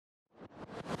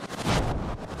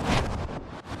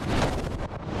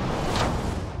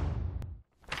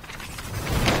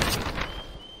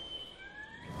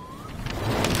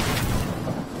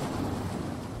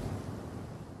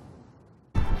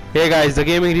Hey guys, the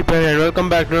Gaming Reaper here and welcome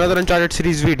back to another Uncharted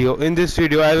series video. In this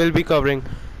video I will be covering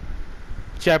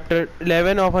chapter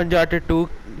 11 of Uncharted 2,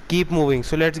 Keep Moving.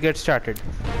 So let's get started.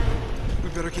 We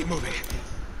better keep moving.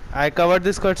 I covered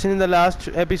this cutscene in the last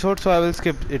episode, so I will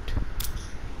skip it.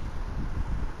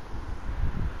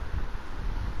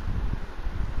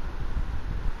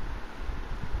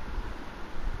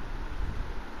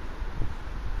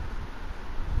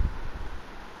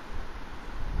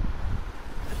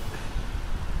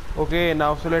 Okay,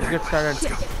 now so let's get started.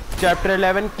 Chapter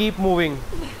 11, Keep Moving.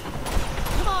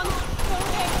 Come on, go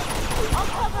ahead. I'll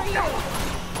cover you.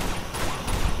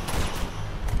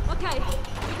 Okay,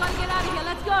 we gotta get out of here.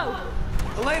 Let's go.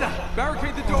 Elena,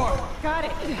 barricade the door. Got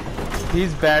it.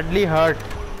 He's badly hurt.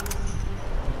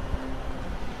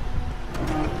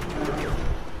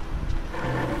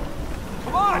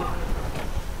 Come on.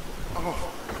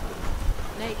 Oh,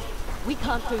 Nate, we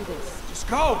can't do this. just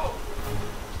go.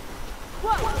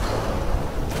 Whoa!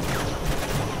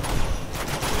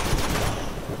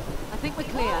 I think we're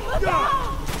clear.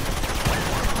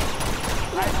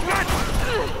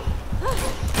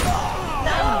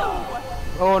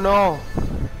 Oh no.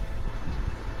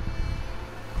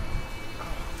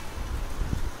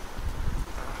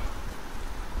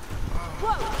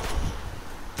 Whoa!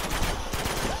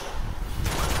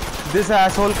 This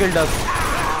asshole killed us.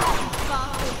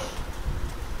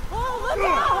 Oh, look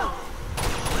out!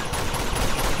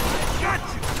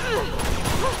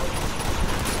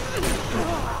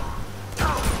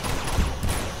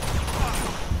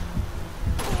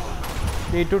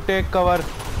 Need to take cover.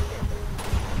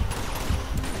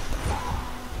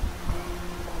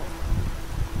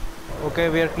 Okay,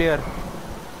 we are clear.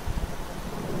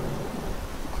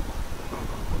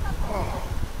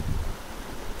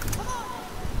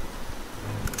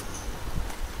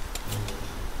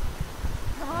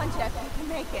 Come on, Jeff, you can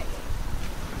make it.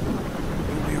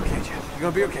 You're gonna be okay, Jeff. You're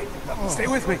gonna be okay. Stay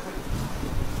with me.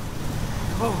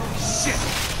 Holy shit.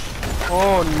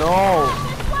 Oh no.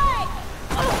 This way!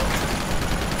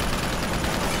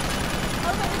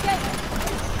 Open the gate.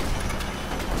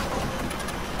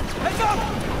 Heads up!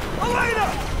 Elena!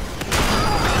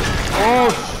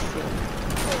 Oh.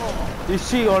 Is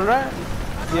she alright?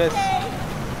 Yes. Okay.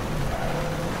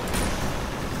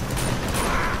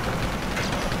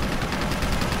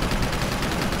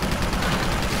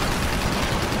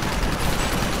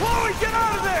 Chloe, get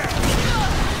out of there!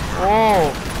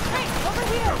 Oh. Hey, over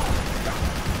here.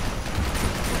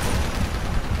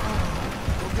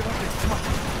 Go get up there. Come on.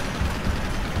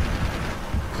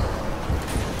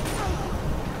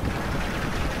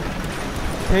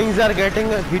 Things are getting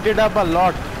heated up a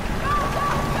lot. You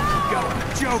gotta be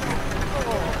joking.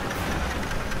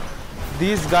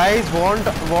 These guys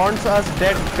wants us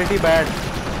dead pretty bad.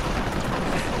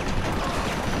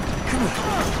 Come on.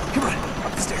 Come on.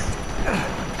 Up the stairs.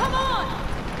 Come on!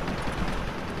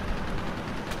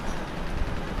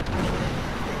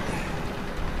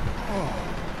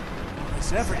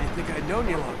 This effort, you'd think I'd known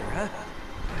you longer, huh?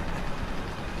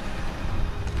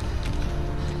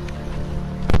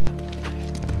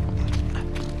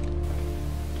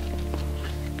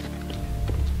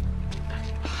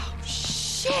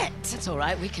 Shit! It's all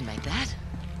right, we can make that.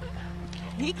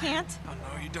 He can't. Oh,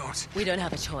 no, you don't. We don't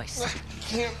have a choice.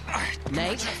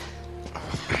 Nate?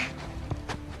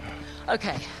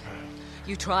 Okay,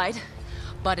 you tried,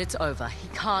 but it's over. He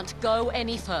can't go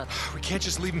any further. We can't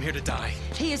just leave him here to die.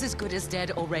 He is as good as dead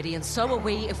already, and so are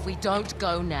we if we don't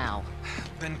go now.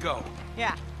 Then go.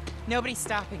 Yeah, nobody's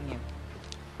stopping you.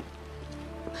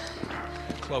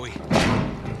 Chloe.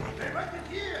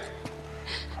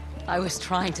 I was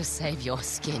trying to save your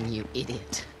skin, you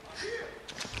idiot.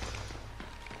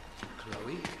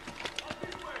 Chloe?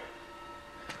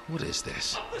 What is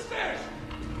this?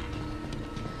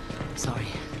 Sorry.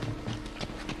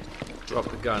 Drop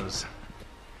the guns.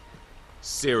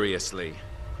 Seriously.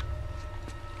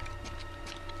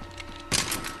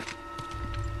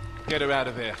 Get her out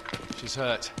of here. She's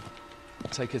hurt.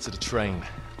 Take her to the train.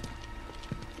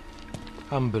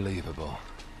 Unbelievable.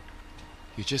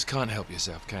 You just can't help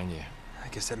yourself, can you? I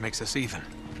guess that makes us even.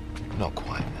 Not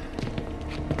quite.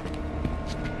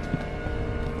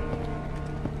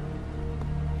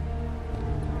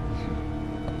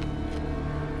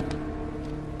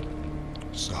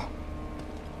 So,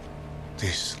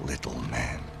 this little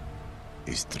man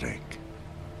is Drake.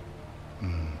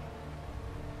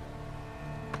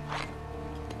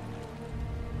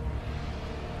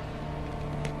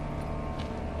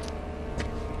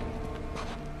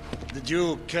 Did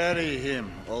you carry him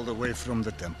all the way from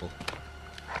the temple?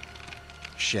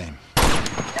 Shame.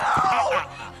 No!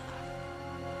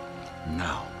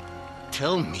 Now,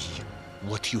 tell me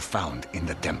what you found in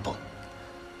the temple.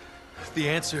 The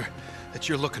answer that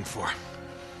you're looking for.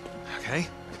 Okay?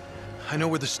 I know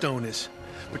where the stone is,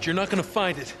 but you're not gonna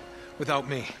find it without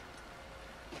me.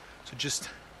 So just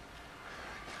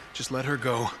let her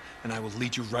go, and I will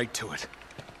lead you right to it.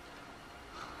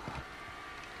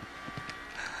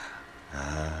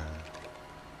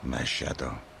 My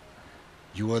shadow.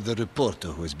 You are the reporter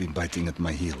who has been biting at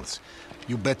my heels.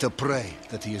 You better pray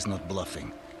that he is not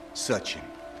bluffing. Search him.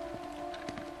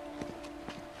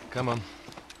 Come on.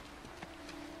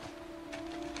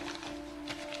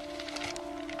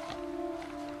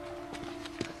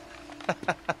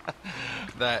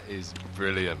 That is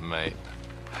brilliant, mate.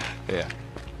 Here.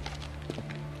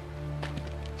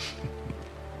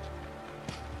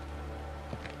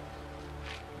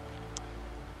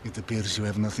 It appears you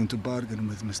have nothing to bargain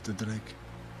with, Mr. Drake.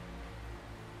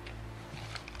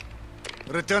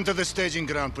 Return to the staging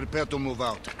ground. Prepare to move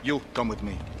out. You, come with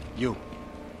me. You.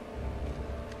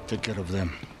 Take care of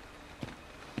them.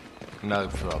 No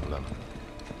problem.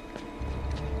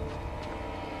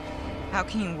 How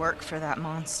can you work for that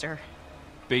monster?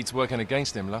 Beats working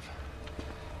against him, love.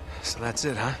 So that's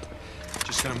it, huh?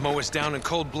 Just gonna mow us down in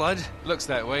cold blood? Looks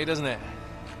that way, doesn't it?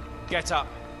 Get up.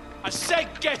 I said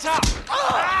get up!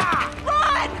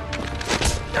 Run!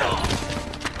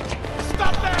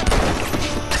 Stop that!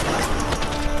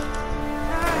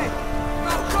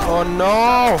 Oh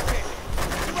no!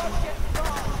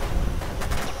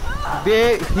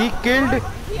 He killed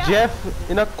Jeff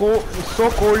in a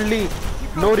so coldly,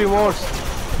 no remorse.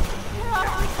 You're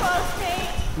awfully close,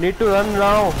 Nate. Need to run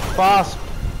now, fast.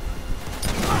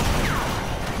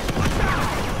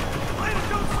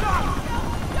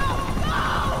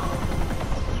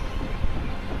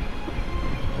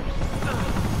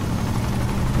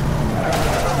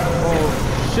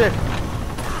 Oh shit!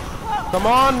 Come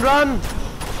on, run!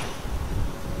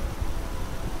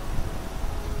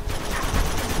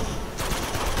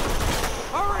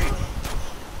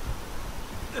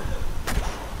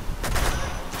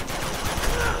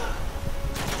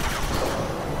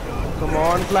 Come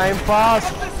on, climb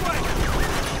fast.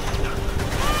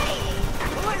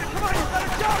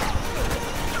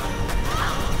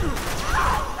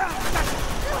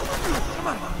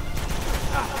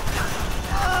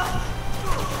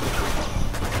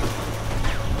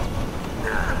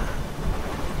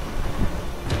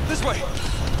 This way!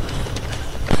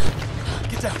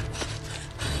 Get down.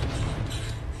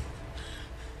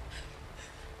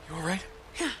 You alright?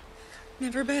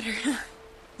 Never better.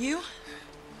 You?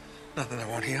 Nothing I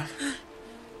won't heal.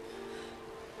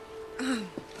 Okay.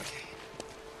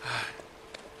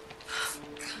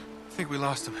 I think we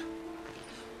lost him.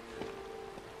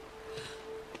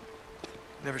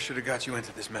 Never should have got you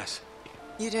into this mess.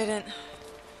 You didn't.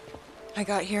 I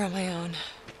got here on my own.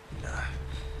 Nah.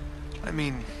 I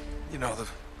mean, you know, the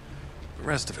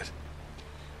rest of it.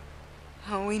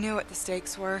 Oh, we knew what the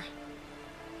stakes were.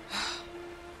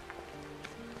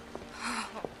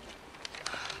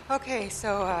 Okay,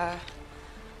 so,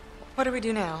 what do we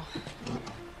do now?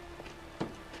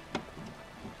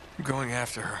 I'm going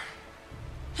after her.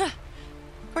 Of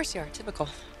course you are, typical.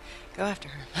 Go after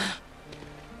her.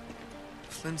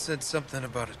 Flynn said something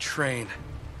about a train.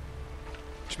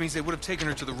 Which means they would have taken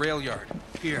her to the rail yard.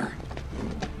 Here.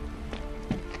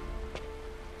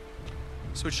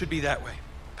 So it should be that way.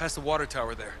 Past the water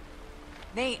tower there.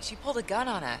 Nate, she pulled a gun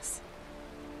on us.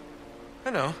 I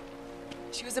know.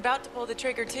 She was about to pull the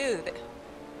trigger, too.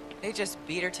 They just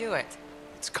beat her to it.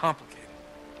 It's complicated.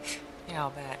 Yeah, I'll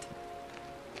bet.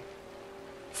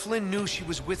 Flynn knew she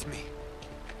was with me.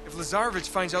 If Lazarevic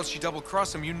finds out she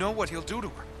double-crossed him, you know what he'll do to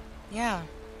her. Yeah,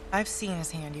 I've seen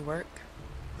his handiwork.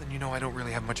 Then you know I don't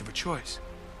really have much of a choice.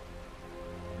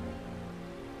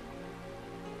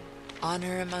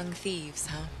 Honor among thieves,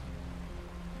 huh?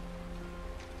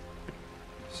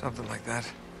 Something like that.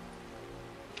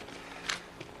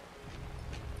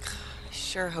 I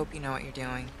sure hope you know what you're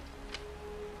doing.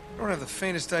 I don't have the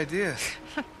faintest idea.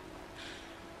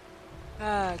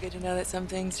 Ah, good to know that some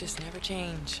things just never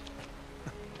change.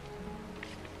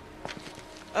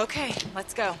 Okay,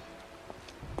 let's go.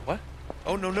 What?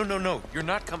 Oh, no, no, no, no. You're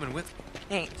not coming with me.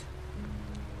 Nate,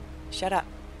 shut up,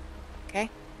 okay?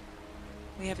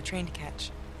 We have a train to catch.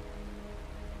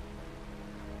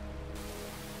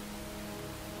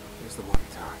 Here's the water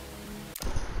tower.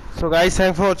 So guys,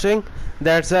 thanks for watching.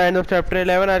 That's the end of chapter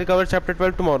 11. I'll cover chapter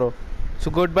 12 tomorrow.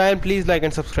 So goodbye and please like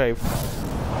and subscribe.